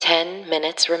10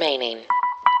 minutes remaining.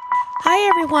 Hi,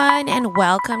 everyone, and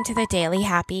welcome to the Daily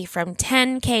Happy from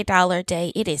 10K Dollar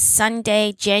Day. It is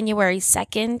Sunday, January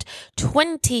 2nd,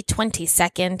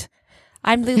 2022.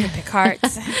 I'm Lulu Picard.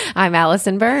 I'm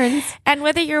Allison Burns. And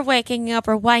whether you're waking up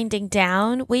or winding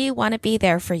down, we want to be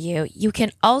there for you. You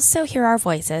can also hear our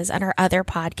voices on our other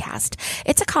podcast.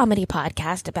 It's a comedy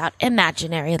podcast about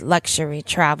imaginary luxury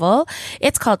travel.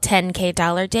 It's called 10K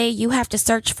Dollar Day. You have to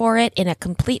search for it in a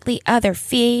completely other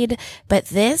feed, but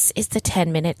this is the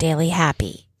 10-minute Daily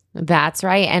Happy. That's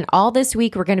right. And all this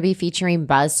week, we're going to be featuring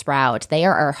Buzzsprout. They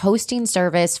are our hosting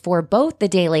service for both the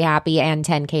Daily Happy and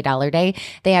 10K Dollar Day.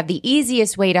 They have the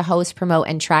easiest way to host, promote,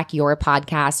 and track your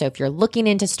podcast. So if you're looking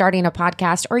into starting a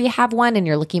podcast or you have one and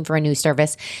you're looking for a new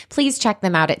service, please check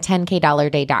them out at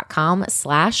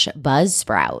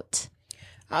 10kdollarday.com/Buzzsprout.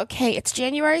 Okay, it's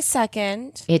January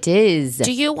 2nd. It is.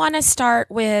 Do you want to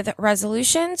start with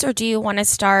resolutions or do you want to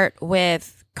start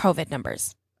with COVID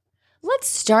numbers? Let's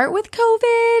start with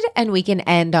COVID and we can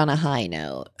end on a high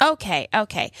note. Okay.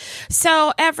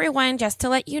 So everyone, just to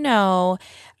let you know,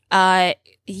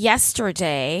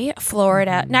 yesterday,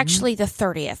 Florida, actually the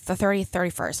 30th,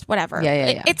 31st, whatever.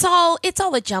 Yeah. It's all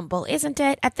a jumble, isn't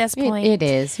it, at this point? It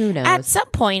is. Who knows? At some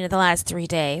point in the last 3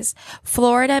 days,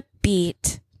 Florida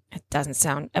beat, it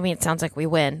sounds like we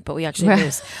win, but we actually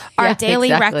lose, our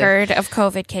daily record of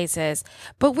COVID cases.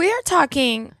 But we are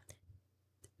talking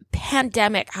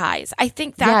pandemic highs. I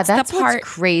think that's the part. What's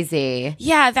crazy.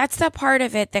 Yeah, that's the part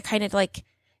of it that kind of like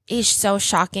is so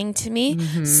shocking to me.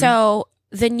 Mm-hmm. So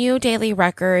the new daily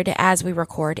record as we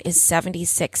record is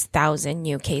 76,000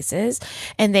 new cases.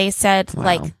 And they said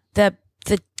like the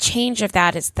change of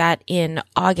that is that in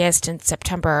August and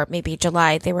September, maybe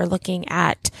July, they were looking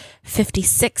at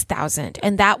 56,000.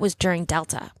 And that was during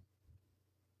Delta.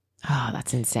 Oh,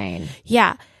 that's insane.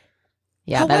 Yeah.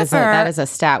 Yeah, However, that is a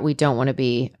stat we don't want to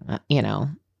be, at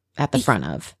the front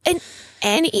of. And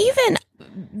even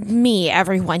me,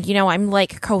 everyone, I'm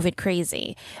like COVID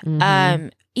crazy. Mm-hmm.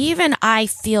 Even I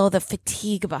feel the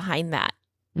fatigue behind that.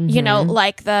 Mm-hmm.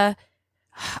 Like the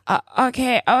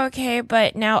okay,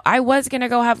 but now I was gonna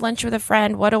go have lunch with a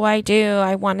friend. What do?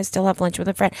 I want to still have lunch with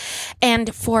a friend.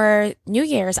 And for New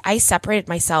Year's, I separated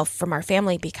myself from our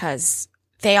family because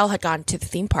they all had gone to the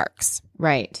theme parks.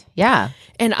 Right. Yeah.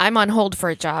 And I'm on hold for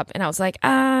a job. And I was like,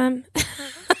 I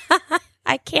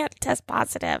can't test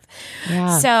positive.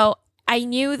 Yeah. So I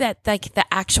knew that like the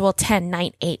actual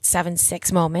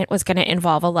 10-9-8-7-6 moment was going to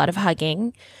involve a lot of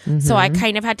hugging. Mm-hmm. So I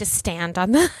kind of had to stand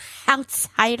on the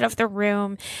outside of the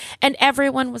room. And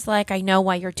everyone was like, I know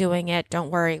why you're doing it. Don't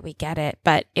worry. We get it.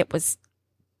 But it was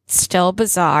still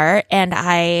bizarre. And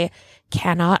I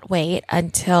cannot wait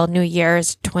until New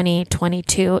Year's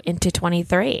 2022 into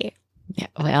 23. Yeah,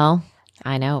 well,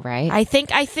 I know, right? I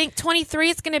think 23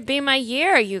 is going to be my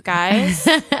year, you guys.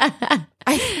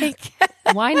 I think.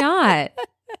 Why not?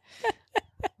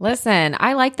 Listen,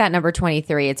 I like that number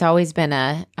 23. I've always been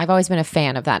a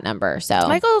fan of that number. So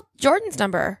Michael Jordan's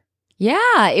number.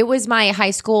 Yeah, it was my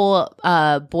high school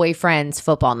boyfriend's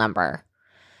football number.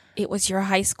 It was your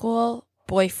high school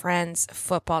boyfriend's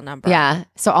football number. Yeah,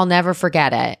 so I'll never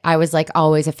forget it. I was like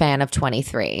always a fan of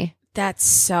 23. That's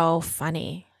so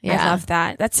funny. Yeah. I love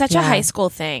that. That's such a high school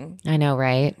thing. I know,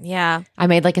 right? Yeah. I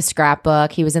made like a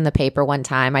scrapbook. He was in the paper one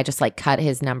time. I just like cut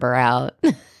his number out.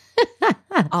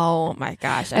 Oh my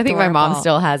gosh. I think my mom adorable.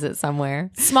 still has it somewhere.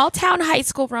 Small town high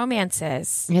school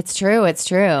romances. It's true. Like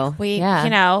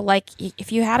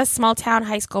if you had a small town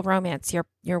high school romance,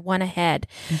 you're one ahead.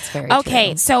 It's very Okay,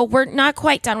 true. so we're not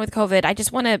quite done with COVID. I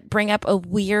just want to bring up a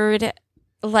weird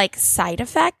like side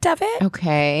effect of it.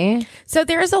 Okay. So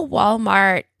there's a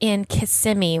Walmart in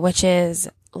Kissimmee, which is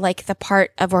like the part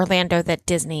of Orlando that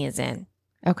Disney is in.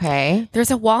 Okay.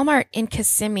 There's a Walmart in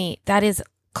Kissimmee that is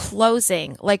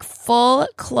closing, like full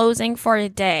closing for a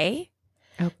day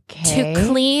Okay. to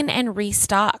clean and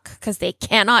restock because they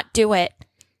cannot do it.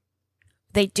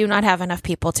 They do not have enough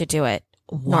people to do it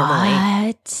normally.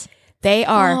 What? They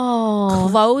are Oh.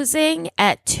 closing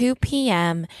at 2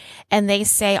 p.m. And they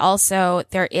say also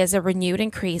there is a renewed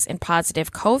increase in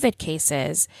positive COVID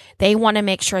cases. They want to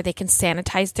make sure they can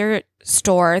sanitize their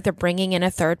store. They're bringing in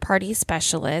a third-party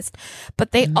specialist.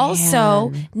 But they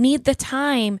also need the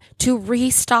time to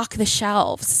restock the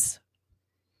shelves.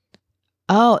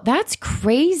 Oh, that's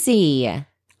crazy.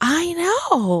 I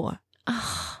know.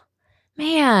 Oh,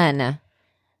 man.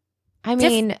 I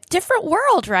mean, different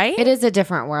world, right? it is a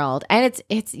different world. And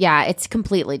it's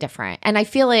completely different. And I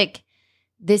feel like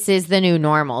this is the new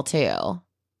normal too.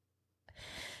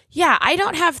 Yeah, I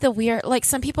don't have the weird, like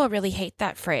some people really hate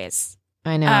that phrase.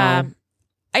 I know.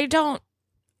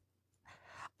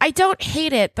 I don't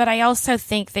hate it, but I also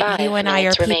think that you and I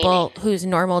are people whose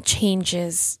normal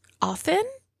changes often.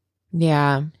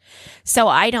 Yeah. So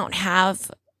I don't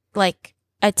have like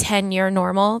a 10-year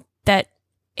normal that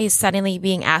is suddenly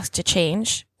being asked to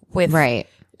change with. Right.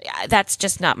 That's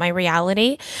just not my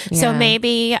reality. Yeah. So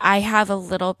maybe I have a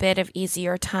little bit of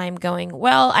easier time going,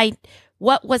 well,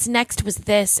 what was next was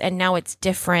this and now it's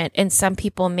different. And some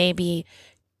people maybe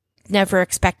never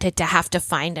expected to have to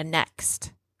find a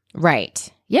next. Right.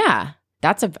 Yeah.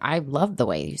 I love the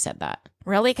way you said that.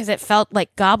 Really? Because it felt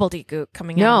like gobbledygook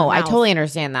coming out. No, I totally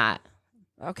understand that.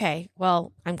 Okay,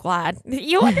 well, I'm glad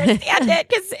you understand it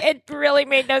because it really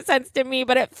made no sense to me,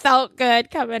 but it felt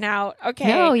good coming out. Okay.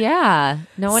 No, yeah.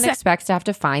 No one expects to have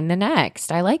to find the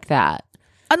next. I like that.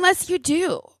 Unless you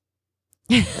do.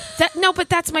 But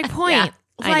that's my point. Yeah,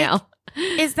 I know.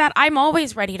 Is that I'm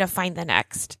always ready to find the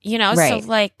next, Right. So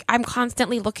like I'm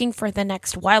constantly looking for the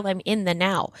next while I'm in the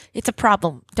now. It's a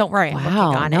problem. Don't worry. I'm working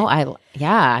on it.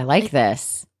 I like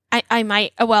this. I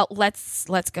might. Well, let's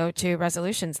go to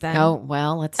resolutions then. Oh,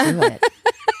 well, let's do it.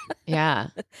 Yeah.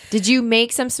 Did you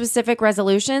make some specific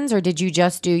resolutions or did you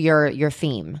just do your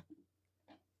theme?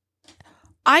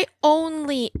 I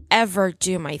only ever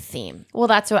do my theme. Well,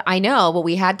 that's what I know. But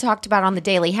we had talked about on the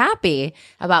Daily Happy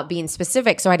about being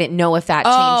specific. So I didn't know if that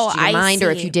changed your mind or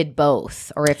if you did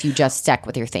both or if you just stuck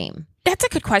with your theme. That's a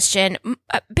good question.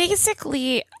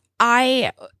 Basically,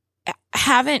 I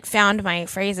haven't found my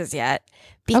phrases yet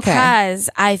because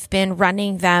I've been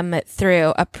running them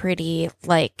through a pretty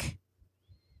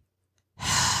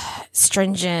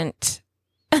stringent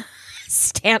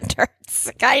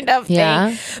standards kind of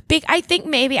thing. I think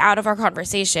maybe out of our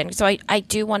conversation. So I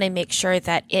do want to make sure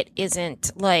that it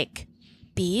isn't like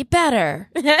be better.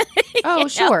 Oh,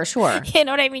 sure. You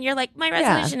know what I mean? You're like, my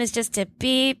resolution is just to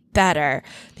be better.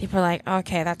 People are like,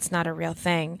 okay, that's not a real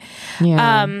thing.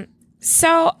 Yeah.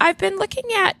 So I've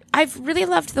really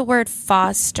loved the word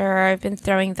foster. I've been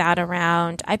throwing that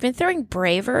around. I've been throwing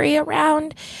bravery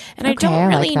around and I don't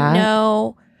really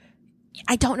know.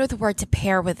 I don't know the word to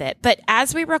pair with it, but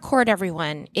as we record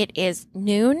everyone, it is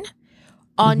noon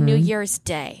on New Year's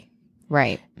Day.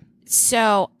 Right.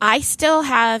 So I still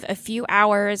have a few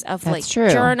hours of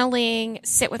journaling,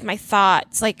 sit with my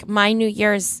thoughts. Like my New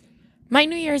Year's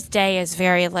Day is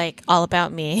very all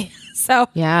about me. So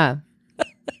yeah.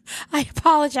 I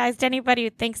apologize to anybody who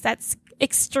thinks that's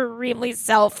extremely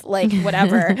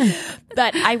whatever.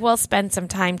 But I will spend some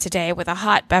time today with a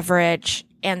hot beverage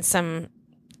and some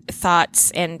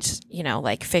thoughts and,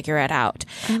 figure it out.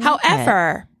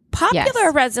 However,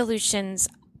 popular resolutions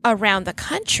around the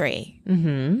country,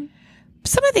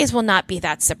 some of these will not be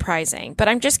that surprising, but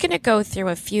I'm just going to go through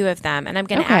a few of them and I'm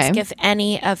going to ask if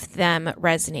any of them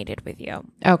resonated with you.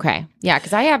 Okay. Yeah,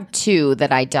 because I have two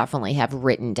that I definitely have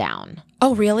written down.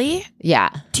 Oh, really? Yeah.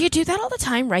 Do you do that all the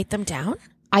time? Write them down?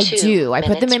 I do. I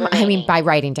put them in by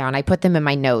writing down, I put them in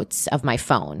my notes of my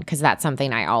phone because that's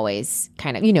something I always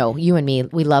kind of, you and me,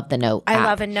 we love the note app. I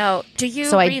love a note. Do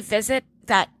you revisit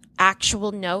that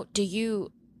actual note?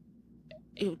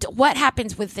 What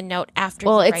happens with the note after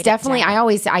you write it's definitely, it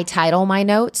down? I title my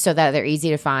notes so that they're easy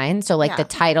to find. So the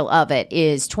title of it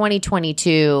is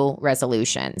 2022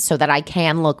 resolution so that I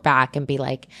can look back and be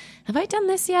like, have I done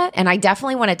this yet? And I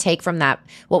definitely want to take from that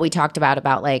what we talked about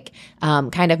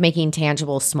kind of making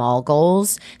tangible small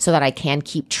goals so that I can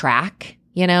keep track,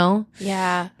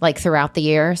 Yeah. Throughout the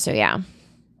year. So yeah.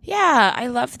 Yeah, I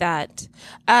love that.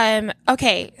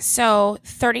 Okay, so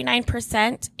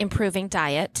 39% improving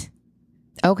diet.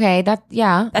 Okay,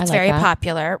 that's very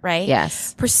popular, right?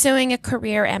 Yes. Pursuing a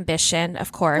career ambition,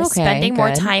 of course. Okay, spending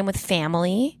more time with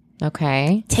family.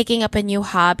 Okay. Taking up a new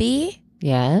hobby.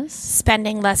 Yes.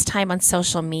 Spending less time on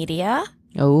social media.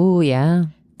 Oh, yeah.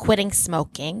 Quitting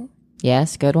smoking.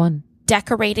 Yes, good one.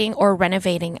 Decorating or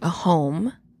renovating a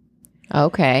home.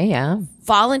 Okay, yeah.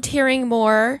 Volunteering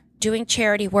more. Doing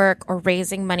charity work or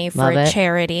raising money for a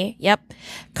charity. Yep.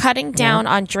 Cutting down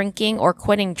on drinking or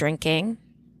quitting drinking.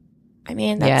 I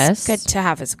mean, that's good to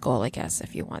have as a goal, I guess,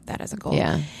 if you want that as a goal.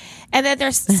 Yeah. And then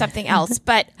there's something else,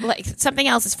 but something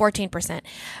else is 14%.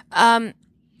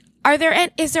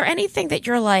 Is there anything that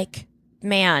you're like,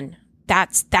 man,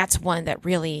 that's one that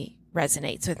really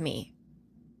resonates with me?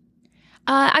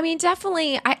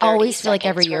 Definitely. I always feel like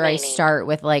every year I start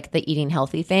with the eating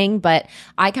healthy thing, but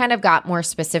I kind of got more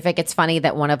specific. It's funny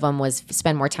that one of them was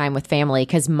spend more time with family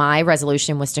because my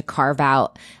resolution was to carve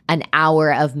out an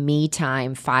hour of me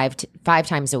time five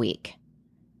times a week.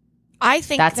 I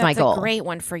think that's my goal. A great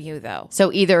one for you, though.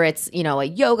 So either it's, a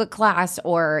yoga class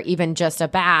or even just a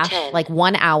bath, 10,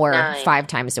 1 hour, 9, 5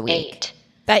 times a week. 8,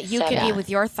 That you can be seven, with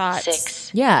your thoughts.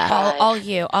 6, Yeah. five, All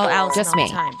you, all four, Allison Just all me.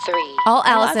 the time. 3, All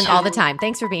Allison all the 2, time.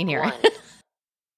 Thanks for being here. 1.